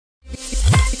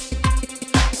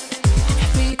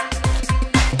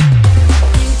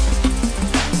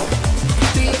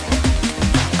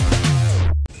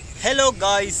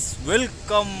guys,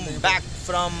 welcome back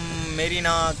from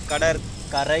Marina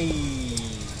கடற்கரை.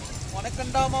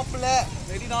 வணக்கம்டா மாப்பிள்ள.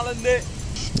 மெரினால இருந்து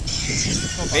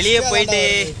வெளியே போயிட்டு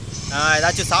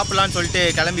ஏதாச்சும் சாப்பிடலான்னு சொல்லிட்டு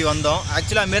கிளம்பி வந்தோம்.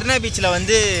 ஆக்சுவலாக மெரினா பீச்சில்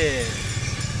வந்து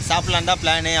சாப்பிட்லான் தான்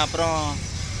பிளானு. அப்புறம்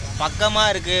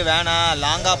பக்கமாக இருக்குது, வேணாம்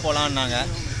லாங்காக போகலான்னாங்க.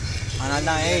 அதனால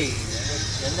தான்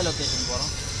எந்த லொக்கேஷன்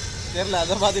போகிறோம் தெரில,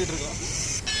 அதை பார்த்துக்கிட்டு இருக்கோம்.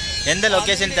 எந்த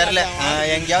லொக்கேஷன் தெரில,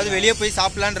 எங்கேயாவது வெளியே போய்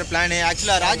சாப்பிட்லான்ற பிளானு.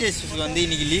 ஆக்சுவலாக ராஜேஷ்க்கு வந்து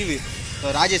இன்றைக்கி லீவு.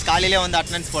 ஸோ ராஜேஷ் காலையிலே வந்து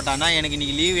அட்டண்டன்ஸ் போட்டான்னா எனக்கு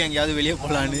இன்றைக்கி லீவு, எங்கேயாவது வெளியே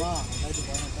போகலான்னு.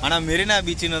 ஆனால் மெரினா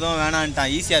பீச்சுன்னதும்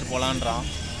வேணான்ட்டான், ECR போகலான்றான்.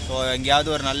 ஸோ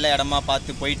எங்கேயாவது ஒரு நல்ல இடமா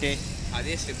பார்த்து போயிட்டு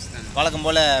அதே ஸ்டெப்ஸ் தான் வழக்கம்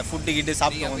போல் ஃபுட்டு கிட்டு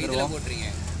சாப்பிட்டு வந்துடுவோம்.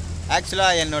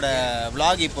 ஆக்சுவலாக என்னோடய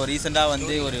விளாக் இப்போ ரீசெண்டாக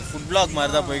வந்து ஒரு ஃபுட் விளாக்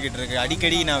மாதிரி தான் போய்கிட்டு இருக்கு.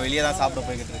 அடிக்கடி நான் வெளியே தான் சாப்பிட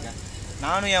போய்கிட்டு இருக்கேன்.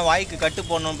 நானும் என் வாய்க்கு கட்டு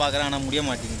போடணும்னு பார்க்குறேன், ஆனால் முடிய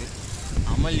மாட்டேங்குது.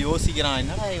 அமல் யோசிக்கிறான்,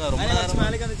 என்னடா இவன் ரொம்ப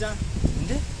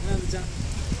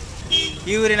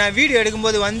இவர் நான் வீடியோ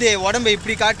எடுக்கும்போது வந்து உடம்பை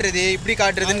இப்படி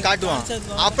காட்டுறதுன்னு காட்டுவான்.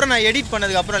 அப்புறம் நான் எடிட்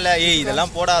பண்ணதுக்கு அப்புறம் இல்லை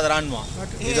இதெல்லாம் போடாதரான்வான்.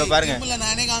 இதோ பாருங்க,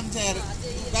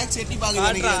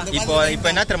 இப்போ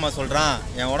என்ன தெரியுமா சொல்றான்,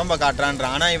 என் உடம்ப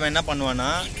காட்டுறான்றான். ஆனால் இவன் என்ன பண்ணுவான்னா,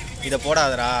 இதை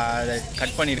போடாதரா, அதை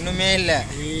கட் பண்ணிடணுமே இல்லை.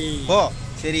 ஓ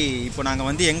சரி, இப்போ நாங்கள்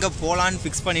வந்து எங்கே போகலான்னு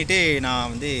ஃபிக்ஸ் பண்ணிவிட்டு நான்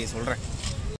வந்து சொல்கிறேன்.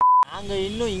 நாங்கள்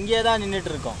இன்னும் இங்கே தான்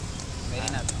நின்றுட்டு இருக்கோம்.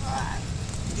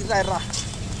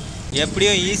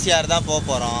 எப்படியும் ECR தான் போக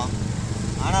போகிறோம்.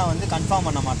 ஆனால் வந்து கன்ஃபார்ம்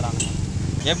பண்ண மாட்டானுங்க.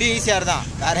 எப்படியும் ECR தான்,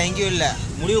 வேறு எங்கேயும் இல்லை.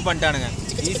 முடிவு பண்ணிட்டானுங்க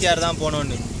ECR தான்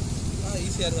போகணுன்னு.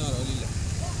 ECR தான் வழியில்.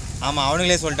 ஆமாம்,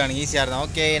 அவனுங்களே சொல்லிட்டானுங்க ECR தான்.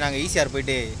 ஓகே, நாங்கள் ECR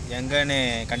போயிட்டு எங்கன்னு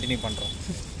கண்டினியூ பண்ணுறோம்.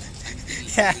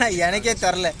 ஏன்னா எனக்கே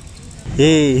தெரில.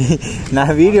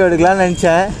 நான் வீடியோ எடுக்கலாம்னு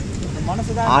நினச்சேன்,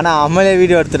 ஆனால் அம்மளே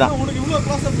வீடியோ எடுத்துட்டான்.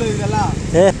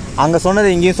 அங்கே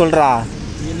சொன்னது இங்கேயும் சொல்கிறா.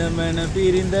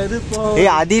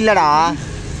 அது இல்லடா,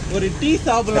 ஒரு டீ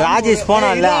சாப்பிடலாம். ராஜேஷ்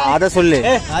போனான்ல, அதை சொல்லு.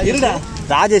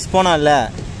 ராஜேஷ் போனான்ல,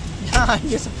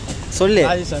 சொல்லு.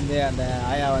 ராஜேஷ் வந்து அந்த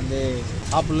ஆயா வந்து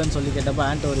சாப்பிடலன்னு சொல்லி கேட்டப்போ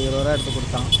ஆன்ட்டு ஒரு 20 ரூபா எடுத்து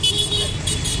கொடுத்தான்.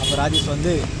 அப்போ ராஜேஷ்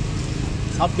வந்து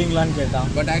சாப்பிட்டீங்களான்னு கேட்டான்.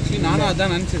 பட் ஆக்சுவலி நானும்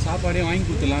அதான் நினச்சேன், சாப்பாடே வாங்கி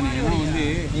கொடுத்துடலான்னு. ஏன்னா வந்து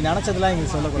நீ நினச்சதெல்லாம்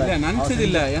எங்களுக்கு சொல்லக்கூடாது. நினச்சது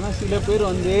இல்லை, ஏன்னா சில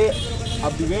பேர் வந்து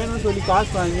அப்படி வேணும்னு சொல்லி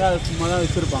காசு வாங்கி அதை சும்மா தான்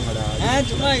வச்சுருப்பாங்கடா.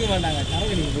 சும்மா வைக்க மாட்டாங்க,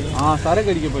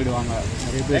 சரக்கு அடிக்க போயிடுவாங்க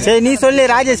நிறைய பேர். சரி நீ சொல்லு,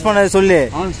 ராஜேஷ் போனது சொல்லு.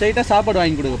 அவன் ஸ்ட்ரைட்டாக சாப்பாடு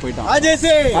வாங்கி கொடுக்க போயிட்டான்.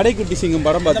 ராஜேஷே கடைக்குட்டி சிங்கம்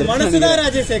படம் பார்த்து மனசுதான்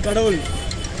ராஜேஷே கடவுள்.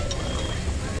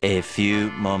 A few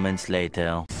moments later.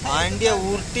 ஆண்டியா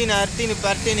உருட்டின்னு அர்த்தின்னு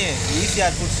பர்ட்டின்னு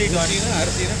ECR food street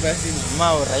வந்து அம்மா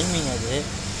ஒரு ரைமிங். அது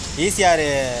ECR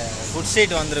ஃபுட்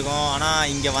ஸ்ட்ரீட் வந்திருக்கோம். ஆனால்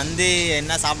இங்கே வந்து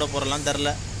என்ன சாப்பிட போகிறலாம்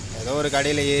தெரில. ஏதோ ஒரு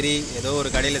கடையில் ஏறி ஏதோ ஒரு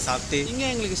கடையில் சாப்பிட்டு இங்கே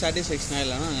எங்களுக்கு சாட்டிஸ்ஃபேக்ஷனாக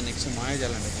இல்லைன்னா நாங்கள் நெக்ஸ்ட்டு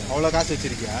மாயாஜாலாண்டு. அவ்வளோ காசு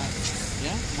வச்சுருக்கியா?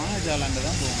 ஏன் மாயாஜாலாண்டு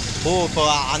தான் போவோம். ஓ, இப்போ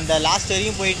அந்த லாஸ்ட்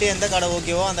வரையும் போயிட்டு எந்த கடை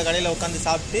ஓகேவோ அந்த கடையில் உட்காந்து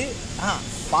சாப்பிட்டு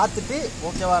பார்த்துட்டு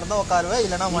ஓகேவா இருந்தால் உட்காருவேன்,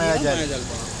 இல்லைனா மாயாஜால்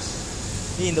போவோம்.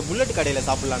 இந்த புல்லட் கடையில்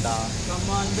சாப்பிட்லாம்டா.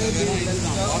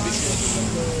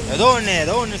 ஏதோ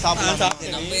ஒன்று சாப்பிடலாம்.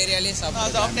 நம்ம ஏரியாலே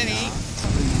சாப்பிட்டேன்.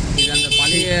 இது அந்த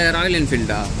பழைய ராயல்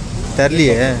என்ஃபீல்டா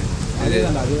தெரியலையே.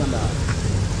 அதுதான்டா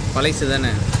பழைசு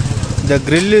தானே. த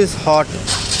கிரில் இஸ் ஹாட்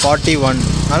 41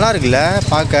 நல்லா இருக்குல்ல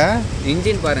பார்க்க.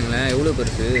 இன்ஜின் பாருங்களேன் எவ்வளோ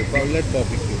பெருசு.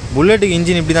 புல்லட்டுக்கு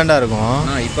இன்ஜின் இப்படி தான்டா இருக்கும்.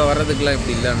 இப்போ வர்றதுக்குலாம்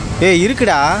இப்படி இல்லை.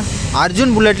 இருக்குடா,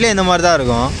 அர்ஜுன் புல்லட்லேயே இந்த மாதிரி தான்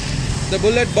இருக்கும். இந்த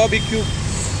புல்லட் பாபிக்யூ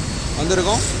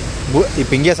வந்திருக்கோம்.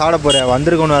 இப்போ இங்கே சாப்பிட போகிற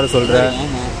வந்திருக்கோன்னு வேறு சொல்கிற.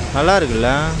 ஆமாம், நல்லா இருக்குல்ல.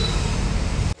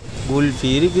 குல்ஃபி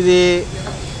இருக்குது,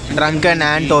 ட்ரங்கன்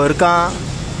ஆண்டோ இருக்கான்.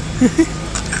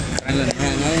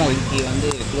 வந்து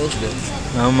க்ளோஸ்டு.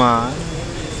 ஆமாம்,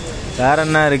 வேற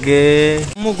என்ன இருக்குது?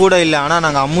 அம்மு கூட இல்லை, ஆனால்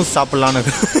நாங்கள் அம்மூஸ் சாப்பிட்லான்னு.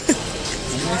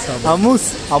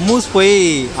 அம்மூஸ் போய்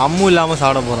அம்மு இல்லாமல்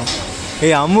சாப்பிட போகிறோம்.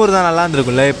 அம்மூர் தான் நல்லா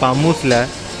இருந்திருக்குல்ல. இப்போ அம்மூஸில்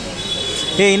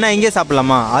என்ன இங்கே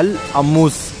சாப்பிட்லாமா? அல்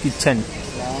அம்மூஸ் கிச்சன்.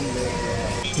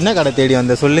 என்ன கடை தேடி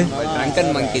வந்த சொல்லு.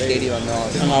 ட்ரங்கன் மங்கி தேடி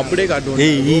வந்தோம். அப்படியே காட்டுவோம்.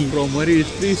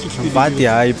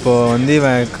 பாத்தியா, இப்போ வந்து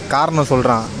இவன் காரணம்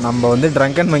சொல்கிறான். நம்ம வந்து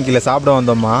ட்ரங்கன் மங்கியில் சாப்பிட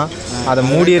வந்தோம்மா, அதை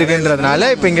மூடி இருக்குன்றதுனால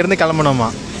இப்போ இங்கேருந்து கிளம்பணுமா.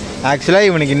 ஆக்சுவலாக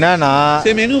இவனுக்கு என்னன்னா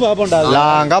மெனு பார்ப்போம்டா,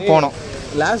 லாங்காக போனோம்.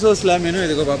 லாசோஸில் மெனு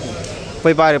எதுக்கோ பார்ப்போம்.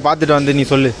 போய் பார்த்துட்டு வந்து நீ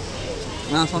சொல்லு.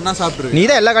 நான் சொன்னால் சாப்பிட்ருக்கேன். நீ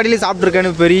தான் எல்லா கடையிலையும்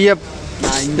சாப்பிட்ருக்கேன்னு பெரிய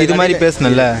இது மாதிரி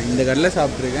பேசுனல. இந்த கடையில்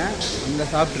சாப்பிட்ருக்கேன், இந்த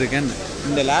சாப்பிட்ருக்கேன்.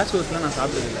 இந்த லாசோஸில் நான்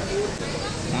சாப்பிட்டதில்லை.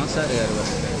 மாசார் யார்?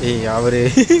 அவரு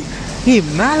ஏய்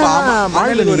மேல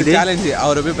மாடல் ஒரு சேலஞ்ச்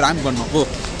அவரை போய் பிராங்க் பண்ணோம் போ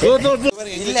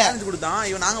இல்ல சேலஞ்ச் கொடுத்தான்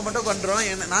இவன் நாங்க மட்டும் பண்றோம்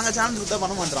நாங்க சேலஞ்ச் கொடுத்தா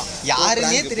பண்ண மாட்டோம்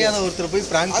யாருமே தெரியாத ஒருத்தர் போய்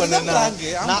பிராங்க்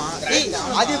பண்ணுனா ஏய்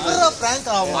அது எப்பறா பிராங்க்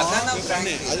ஆகும்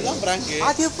அதுதான் பிராங்க்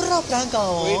அது எப்பறா பிராங்க்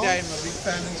ஆகும் போய் ஐ அம் a big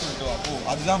fan னு சொல்லிட்டு வா போ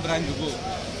அதுதான் பிராங்க் போ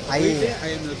ஐ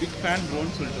அம் a big fan bro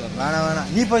னு சொல்லிட்டு வா வேணா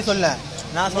நீ போய் சொல்ல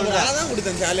நான் சொல்றேன் நான் தான்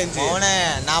கொடுத்தேன் சேலஞ்ச் அவனே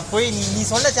நான் போய் நீ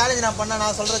சொன்ன சேலஞ்ச் நான் பண்ணா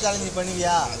நான் சொல்ற சேலஞ்ச் நீ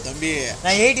பண்ணுவியா தம்பி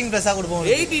நான் 18+ கொடுப்போம்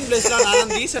 18+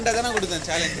 நான் ரீசன்ட்டா தான கொடுத்தேன்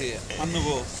சேலஞ்ச் பண்ணு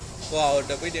போ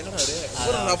அவர்ட்ட போயிட்டு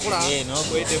எங்கடா போடா ஏய் நோ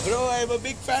போயிட்டு bro I am a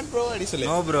big fan bro அப்படி சொல்லு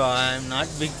no bro I am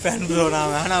not big fan bro நான்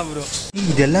வேணா ப்ரோ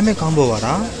இது எல்லாமே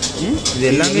காம்போவாடா இது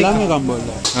எல்லாமே காம்போ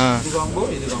இல்ல இது காம்போ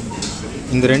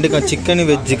இந்த ரெண்டு சிக்கன்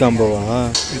வெஜ் காம்போவா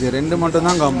இது ரெண்டு மட்டும்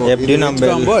தான் காம்போ எப்படி நம்ம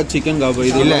காம்போ சிக்கன் காம்போ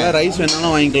இது இல்ல ரைஸ்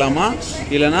வேணாலும் வாங்கிக்கலாமா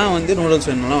இல்லனா வந்து நூடுல்ஸ்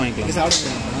வேணாலும்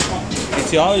வாங்கிக்கலாம்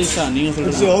இட்ஸ் யோர் இஷ்டா நீங்க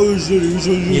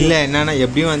சொல்லுங்க இல்ல என்னன்னா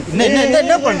எப்படி வந்து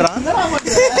என்ன பண்றான்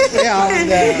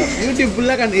அந்த யூடியூப்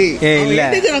ஃபுல்லா ஏய் இல்ல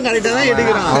எடுக்கறான் கரெக்ட்டா தான்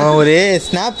எடுக்கறான் அவன் ஒரு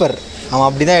ஸ்னாப்பர் அவன்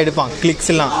அப்படிதான் எடுப்பான்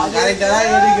கிளிக்ஸ் எல்லாம் கரெக்ட்டா தான்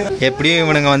எடுக்கறான் எப்படியும்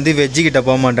இவனுங்க வந்து வெஜ்ஜு கிட்ட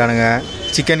போக மாட்டானுங்க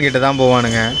சிக்கன் கிட்ட தான்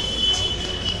போவானுங்க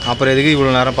அப்புறம் எதுக்கு இவ்வளோ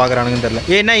நேரம் பார்க்குறானுங்கன்னு தெரியல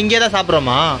ஏன்னா இங்கே தான்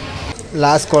சாப்பிட்றோமா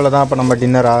லாஸ்கோவில் தான் அப்போ நம்ம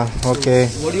டின்னரா okay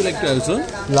what do you like to have sir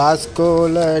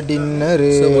லாஸ்கோவில் dinner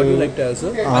so what do you like to have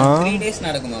sir 3 days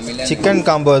நடக்குமா சிக்கன்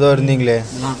காம்போ ஏதோ இருந்தீங்களே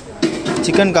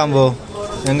சிக்கன் காம்போ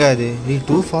எங்கே அது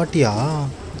 240யா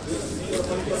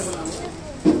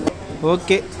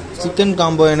ஓகே சிக்கன்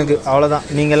காம்போ எனக்கு அவ்வளோதான்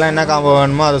நீங்கள்லாம் என்ன காம்போ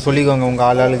வேணுமோ அதை சொல்லிக்கோங்க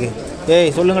உங்கள் ஆளுக்கு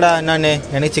ஏய் சொல்லுங்கடா என்னன்னு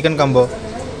எனக்கு சிக்கன் காம்போ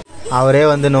அவரே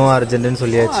வந்து நோ அர்ஜென்ட்னு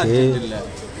சொல்லியாச்சு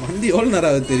வந்து எவ்வளோ நேரம்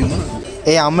ஆகுது தெரியுமா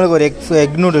ஏய் அம்மளுக்கு ஒரு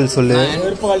எக் நூடுல்ஸ் சொல்லு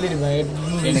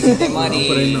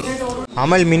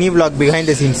அமல் mini vlog behind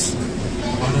the scenes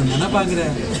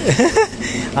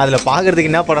அதில் பார்க்கறதுக்கு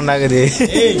என்ன படம் ஆகுது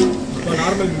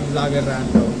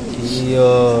ஐயோ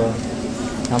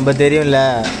நம்ம தெரியும்ல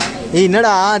ஏய்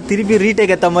என்னடா திருப்பி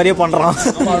ரீடேக் ஏற்ற மாதிரியே பண்ணுறான்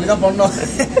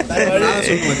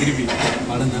திருப்பி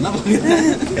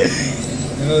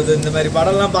இந்த மாதிரி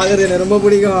படம்லாம் பார்க்கறது எனக்கு ரொம்ப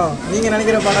பிடிக்கும் நீங்கள்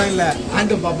நினைக்கிற படம் இல்லை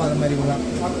ஆண்டும் பார்ப்போம் அந்த மாதிரி படம்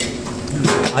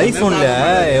ஐஃபோனில்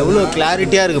எவ்வளோ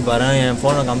கிளாரிட்டியாக இருக்குது பாரு என்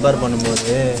ஃபோனை கம்பேர்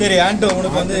பண்ணும்போது சரி ஆண்டோ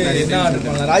உனக்கு வந்து என்ன ஆர்டர்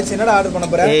பண்ணலாம் ராஜ் என்னடா ஆர்டர் பண்ண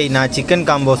போகிறேன் ஏய் நான் சிக்கன்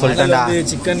காம்போ சொல்லிட்டேன்டா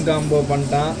சிக்கன் காம்போ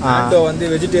பண்ணிட்டான் ஆண்டோ வந்து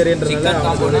வெஜிடேரியன்றதுனால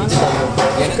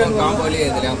சிக்கன் காம்போலேயே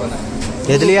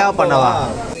எதுலையா பண்ணவா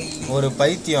ஒரு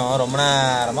பைத்தியம் ரொம்ப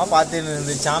நேரமாக பார்த்துன்னு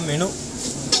இருந்துச்சான் மெனு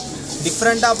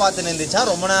டிஃப்ரெண்ட்டாக பார்த்துன்னு இருந்துச்சா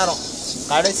ரொம்ப நேரம்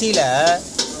கடைசியில்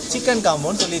சிக்கன்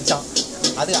காம்போன்னு சொல்லிடுச்சான்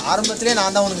அது ஆரம்பத்திலே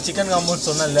நான் தான் உனக்கு சிக்கன் காம்போன்னு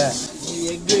சொன்னேன்ல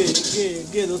எக்கு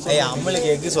ஏதோ ஏய் அம்மளுக்கு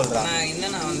எக்கு சொல்கிறான்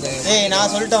ஏய்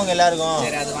நான் சொல்லிட்டேன் அவங்க எல்லாருக்கும்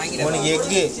உனக்கு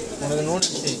எக்கு உனக்கு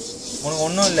நூடுல்ஸு உனக்கு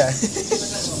ஒன்றும் இல்லை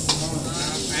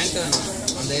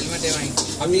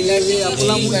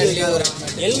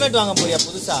ஹெல்மெட் வாங்க போறியா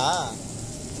புதுசா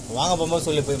வாங்க போகும்போது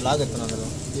சொல்லி போய் vlog எடுத்துன்னு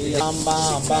வந்துடும்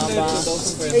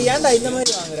ஏன்டா இந்த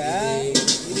மாதிரி வாங்குற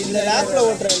இது இந்த லேப்ல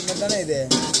ஓட்டுற ஹெல்மெட் தானே இது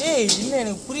ஏய் இல்லை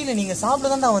எனக்கு புரியல நீங்கள் சாப்பிட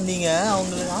தான்டா வந்தீங்க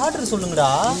அவங்களுக்கு ஆர்டர் சொல்லுங்கடா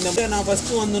நான்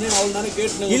ஃபர்ஸ்ட் வந்தோடனே அவ்வளோ நேரம்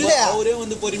கேட்டு இல்லை அவரே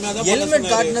வந்து பொறுமையாக தான்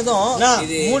ஹெல்மெட் காட்டினதும்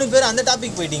 3 பேர் அந்த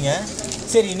டாபிக் போயிட்டீங்க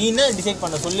சரி நீ என்ன டிசைட்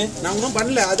பண்ண சொல்லு நான் ஒன்றும்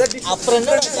பண்ணல அதான் அப்புறம்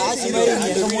என்ன காசு மாதிரி நீ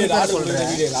எங்க 3 பேர் சொல்கிறேன்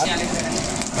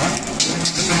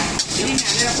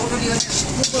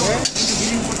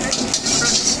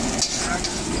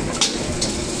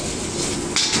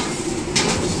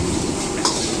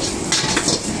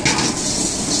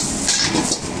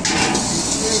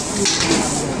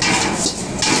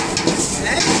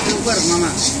மாமா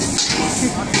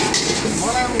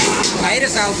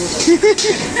வைரஸ் ஆகும்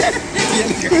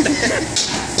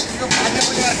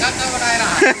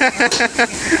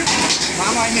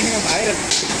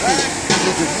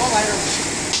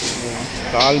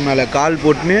கால் மேலே கால்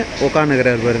போட்டுன்னு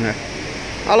உட்காந்துக்கிறார் பாருங்க.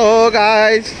 Hello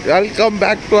guys, welcome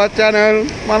back to our channel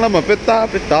மலம பித்தா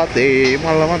பித்தாத்தே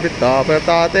மலம பித்தா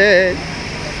பித்தாத்தே.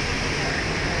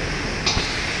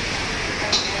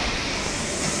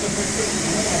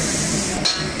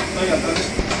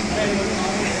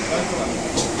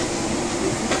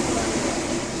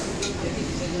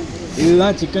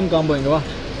 இதுதான் சிக்கன் காம்போ. இங்கே வா,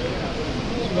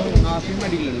 நான்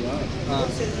சினிமாட்டிக்கில் இருக்கா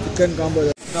சிக்கன் காம்போ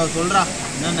நான் சொல்கிறேன்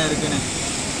என்னென்ன இருக்குன்னு.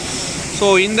 ஸோ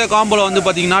இந்த காம்போவில் வந்து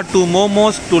பார்த்தீங்கன்னா 2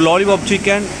 momos, 2 lollipop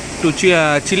chicken, 2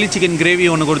 chilli chicken gravy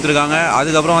ஒன்று கொடுத்துருக்காங்க.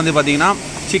 அதுக்கப்புறம் வந்து பார்த்தீங்கன்னா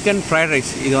சிக்கன் ஃப்ரைட்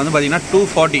ரைஸ். இது வந்து பார்த்தீங்கன்னா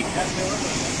 240.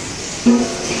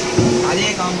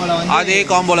 அதே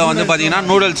காம்போவில் வந்து பார்த்தீங்கன்னா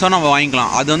நூடுல்ஸும் நம்ம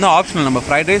வாங்கிக்கலாம். அது வந்து ஆப்ஷனல், நம்ம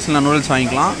ஃப்ரைட் ரைஸ் இல்லை நூடுல்ஸ்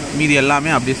வாங்கிக்கலாம். மீதி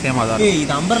எல்லாமே அப்படியே சேமாக தான் இருக்கும்.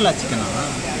 இது அம்பர்லா சிக்கனா?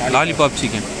 லாலிபாப்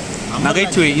சிக்கன்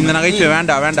நகைச்சுவை. இந்த நகைச்சுவை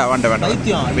வேண்டாம் வேண்டாம் வேண்டாம் வேண்டாம்.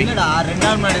 என்னடா 2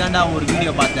 நாள் முன்னாடி தான்டா ஒரு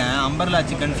வீடியோ பார்த்தேன் அம்பர்லா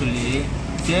சிக்கன் சொல்லி,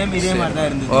 சேம் இதே மாதிரி தான்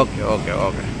இருந்தது. Okay okay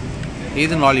okay.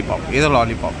 இது லாலிபாப், இது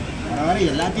லாலிபாப்.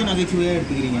 எல்லாத்தையும் நகைச்சுவையாக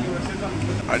எடுத்துக்கிறீங்க.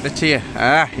 அடிச்சியே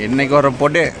என்னைக்கு வர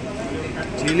போட்டு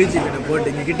சில்லி சிக்கனை போட்டு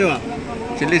இங்கே கிட்ட வா.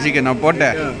 சில்லி சிக்கனை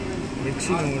போட்டேன்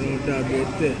மிக்ஸி விட்டு அப்படி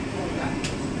எடுத்து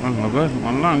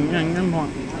நல்லா அங்கே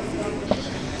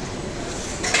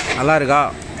நல்லா இருக்கா?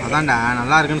 அதான்டா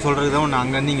நல்லா இருக்குன்னு சொல்கிறது தான் ஒன்று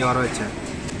அங்கேருந்து இங்கே வர வச்சேன்.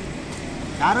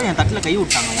 யாரும் என் தட்டில் கை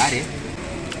விட்டாங்க. யார்?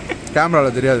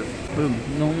 கேமராவில் தெரியாது.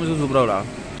 மோமோஸும் சூப்பராகடா.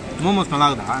 மோமோஸ் நல்லா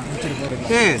இருக்குதா?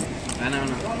 வேணாம்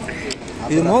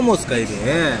இது மோமோஸ்க்கா இது?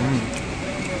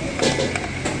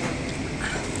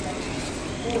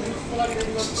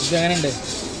 இது எங்கேண்டு?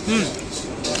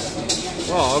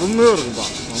 அருமையாக இருக்குப்பா,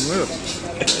 அருமையாக இருக்கு.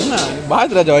 என்ன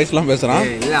பாரத் ராஜா வாய்ஸ்லாம் பேசுகிறான்?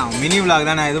 இல்லை மினி விலாக்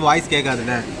தானே, எதுவும் வாய்ஸ்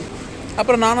கேட்காதுல்ல.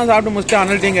 அப்புறம் நானும் சாப்பிட்டு முடிச்சுட்டு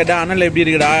அண்ணல்ட்டையும் கேட்டேன், அண்ணல் எப்படி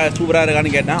இருக்குடா, சூப்பராக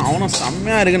இருக்கான்னு கேட்டேன். அவனும்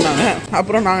செம்மையாக இருக்குன்னாங்க.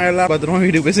 அப்புறம் நாங்கள் எல்லாம் பார்த்துருவோம்,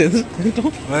 வீட்டுக்கு போய் சேர்ந்து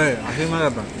அதிகமாக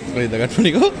இருப்பேன். இதை கட்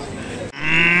பண்ணிக்கோ.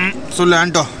 சொல்லு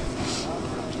ஆண்டோ.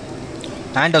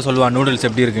 ஆண்டோ சொல்லுவான் நூடுல்ஸ்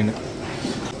எப்படி இருக்குன்னு.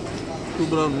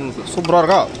 சூப்பராக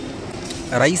இருக்கா?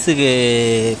 ரைஸுக்கு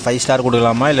 5 ஸ்டார்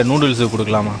கொடுக்கலாமா இல்லை நூடுல்ஸுக்கு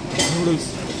கொடுக்கலாமா? நூடுல்ஸ்.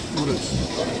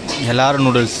 எல்லோரும்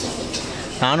நூடுல்ஸ்.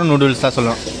 நானும் நூடுல்ஸ் தான்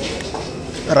சொல்லுவேன்.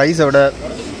 ரைஸை விட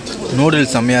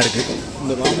நூடுல்ஸ் செம்மையாக இருக்குது.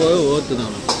 இந்த காம்போவே ஓர்த்து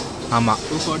தான். ஆமாம்,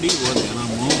 240 ஓர்த்து. ஏன்னா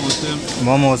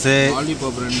மோமோஸு,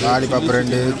 லாலிபாப்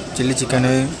 2 சில்லி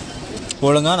சிக்கனு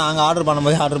ஒழுங்காக நாங்கள் ஆர்டர்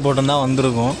பண்ணும்போது ஆர்டர் போட்டிருந்தா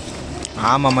வந்திருக்கோம்.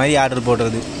 ஆமாம் மாதிரி ஆர்டர்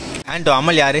போட்டுருது. ஆண்டோ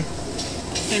அமல் யார்?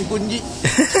 என் குஞ்சு.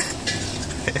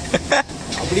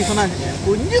 அப்படி சொன்னாங்க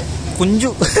குஞ்சு குஞ்சு.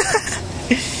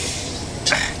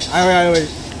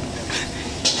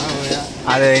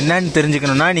 அது என்னன்னு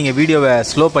தெரிஞ்சுக்கணுன்னா நீங்கள் வீடியோவை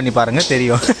ஸ்லோ பண்ணி பாருங்கள்,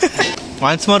 தெரியும்.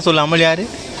 ஒன்ஸ் மோர் சொல்லு. அமல் யார்?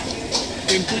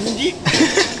 என் குஞ்சு.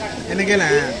 என்ன கேள?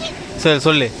 சரி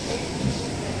சொல்லு.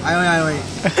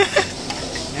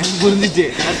 எனக்கு புரிஞ்சிச்சு.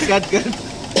 கட்.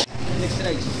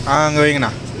 அங்கே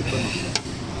வைங்கண்ணா.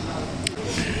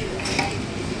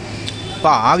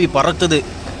 ஆவி பறக்குது.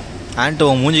 ஆண்டோ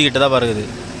மூஞ்சிக்கிட்ட தான் பறக்குது.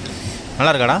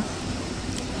 நல்லா இருக்காடா?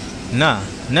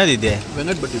 என்னது இது?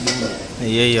 வெங்கட்பட்டி.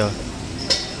 ஐயோ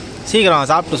சீக்கிரம்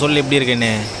சாப்பிட்டு சொல்லு எப்படி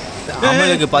இருக்குன்னு.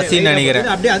 அமலுக்கு பசின்னு நினைக்கிறேன்.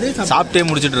 சாப்பிட்டே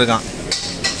முடிச்சுட்டு இருக்கான்.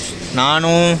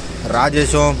 நானும்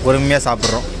ராஜேஷும் பொறுமையாக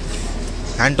சாப்பிட்றோம்.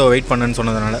 ஆண்டோ வெயிட் பண்ணுன்னு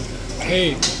சொன்னதுனால.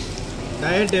 ஏய்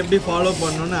டயட் எப்படி ஃபாலோ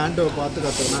பண்ணணும்னு ஆண்டோவை பார்த்து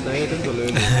கற்றுக்கணும். டயட்டுன்னு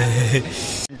சொல்லுவேன்.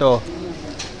 ஆண்டோ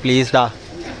ப்ளீஸ்டா,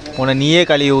 உன்னை நீயே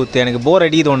கழுவி ஊற்று. எனக்கு போர்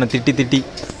அடிக்குது உன்னை திட்டி.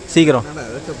 சீக்கிரம்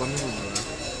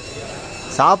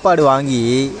சாப்பாடு வாங்கி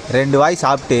 2 வாய்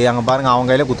சாப்பிட்டு அங்கே பாருங்கள் அவங்க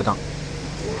கையில் கொடுத்துட்டான்.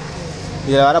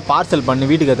 இதில் வேறு பார்சல் பண்ணி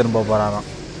வீட்டுக்கு எடுத்துன்னு போக போகிறாராம்.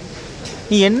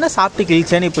 நீ என்ன சாப்பிட்டு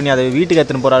கிழிச்சேன்னு இப்போ நீ அதை வீட்டுக்கு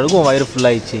எடுத்துன்னு போகிற அளவுக்கு உன் வயிறு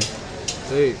ஃபுல்லாகிடுச்சு.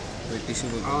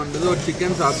 அவன்கிட்ட ஒரு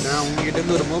சிக்கன் சாப்பிட்டேன், உங்ககிட்ட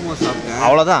ஒரு மோமோஸ் சாப்பிட்டேன்,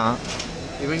 அவ்வளோதான்.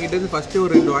 இவங்கிட்ட ஃபஸ்ட்டு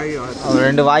ஒரு 2 வாய்.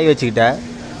 2 வாய் வச்சுக்கிட்டேன்.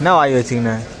 என்ன வாய்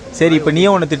வச்சுக்கினேன்? சரி இப்போ நீயே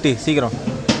ஒன்று திட்டு சீக்கிரம்.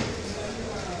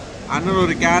 அண்ணன்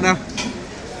ஒரு கேனா.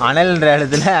 அனல்ன்ற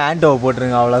இடத்துல ஆண்டோவை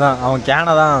போட்டுருங்க, அவ்வளோதான். அவன்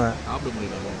கேனை தான். சாப்பிட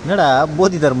முடியல. என்னடா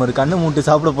போதி தர்மர் கண்ணு மூட்டு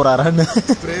சாப்பிட போகிறாரான்னு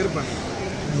ப்ரேயர் பண்ண.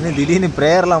 இன்னும் திடீர்னு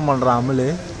ப்ரேயர்லாம் பண்ணுறான் அமல்.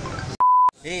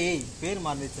 ஏய் பேர்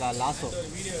மறந்துச்சுடா.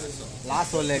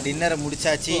 லாஸோவில் டின்னரை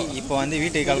முடிச்சாச்சு. இப்போ வந்து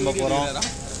வீட்டுக்கு கிளம்ப போகிறோம்.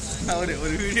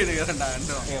 ஒரு வீடியோ எடுக்கிறேன்டா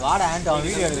ஆண்டோ. வாடா ஆண்டோ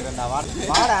வீடியோ எடுக்கிறேன்டா.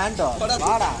 வாடா ஆண்டோ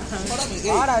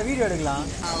வாடா வீடியோ எடுக்கலாம்.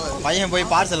 பையன்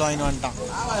போய் பார்சல் வாங்கிட்டு வந்துட்டான்.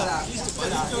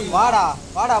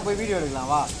 வாடா போய் வீடியோ எடுக்கலாம்.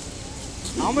 வா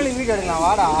நம்மளுக்கு வீடியோ எடுக்கலாம்.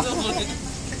 வாடா.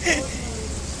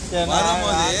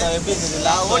 எப்படி இருந்தது?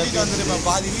 ஓட்டிட்டு வந்திருப்பேன்.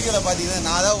 பாதி வீடியோவில் பார்த்தீங்கன்னா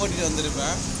நான் தான் ஓட்டிட்டு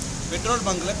வந்திருப்பேன். பெட்ரோல்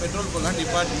பங்க்கில் பெட்ரோல் போடலாம்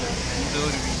டிபார்ட்மெண்ட். இந்த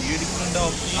ஒரு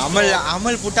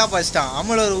அமல் புட்டா பச்சிட்டான்.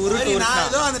 அமல் ஒரு உருட்டு நான்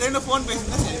ஏதோ அந்த டைமில் ஃபோன்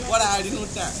பேசியிருந்தேன். சரி போட அப்படின்னு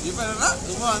விட்டேன். இப்போ என்னன்னா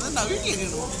ரொம்ப வந்து நான் வீட்டில்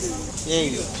இருக்கணும். ஏய்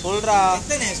சொல்கிறா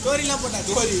ஸ்டோரிலாம் போட்டேன்.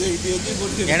 ஸ்டோரி இது எப்படி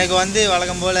போட்டு எனக்கு வந்து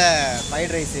வழக்கம் போல்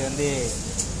ஃப்ரைட் ரைஸ் வந்து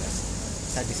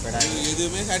சாட்டிஸ்ஃபைடாக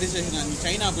எதுவுமே சாட்டிஸ்ஃபேக்ஷன்.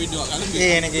 சைனா போயிட்டு வா கிளம்பி.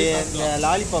 எனக்கு இந்த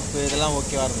லாலிபாப் இதெல்லாம்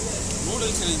ஓகேவா இருந்தது.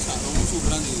 நூடுல்ஸ் ரொம்ப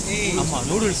சூப்பராக இருந்தது. ஆமாம்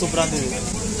நூடுல்ஸ் சூப்பராக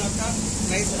இருந்தது.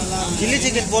 சில்லி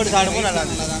சிக்கன் போட்டு சாப்பிடும்போது நல்லா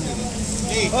இருந்தது.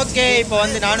 ஓகே இப்போ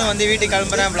வந்து நானும் வந்து வீட்டுக்கு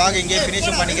கிளம்புறேன். vlog இங்கே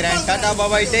ஃபினிஷும் பண்ணிக்கிறேன். Tata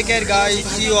பாபாய், take care guys,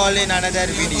 see you all in another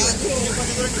video.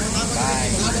 Bye.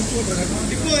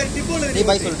 நீ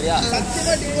பாய் சொல்றியா?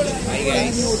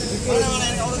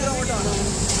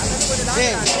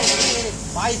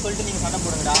 பாய் சொல்லிட்டு நீங்கள் சண்டை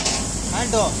போடுங்கடா.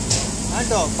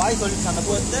 ஆண்டோ பாய் சொல்லிட்டு சண்டை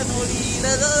போடு.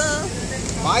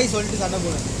 பாய் சொல்லிட்டு சண்டை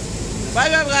போடுங்க. Bye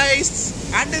bye guys.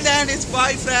 Until then it's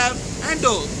bye from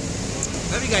Ando.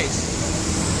 Love you guys.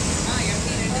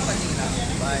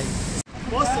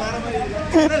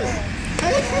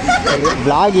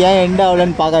 vlog ஏன் எண்ட்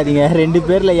ஆகலன்னு பார்க்காதீங்க. 2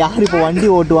 பேரில் யார் இப்போ வண்டி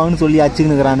ஓட்டுவாங்கன்னு சொல்லி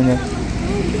அச்சுன்னு இருக்கிறானுங்க.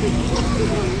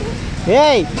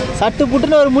 ஏய் சட்டு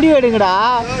புட்டுன்னு ஒரு முடிவு எடுங்கடா.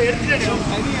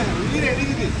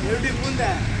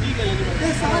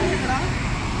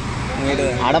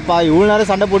 அடப்பா இவ்வளோ நேரம்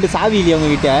சண்டை போட்டு சாவி இல்லையா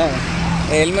உங்ககிட்ட?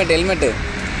 ஹெல்மெட்டு.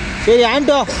 சரி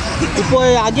ஆண்டோ, இப்போ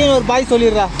அகைன் ஒரு பாய்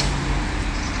சொல்லிடுறா.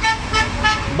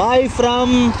 Bye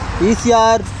from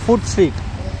ECR food street.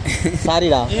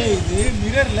 சாரிடா. இது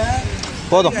மிரர்ல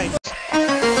போதும்.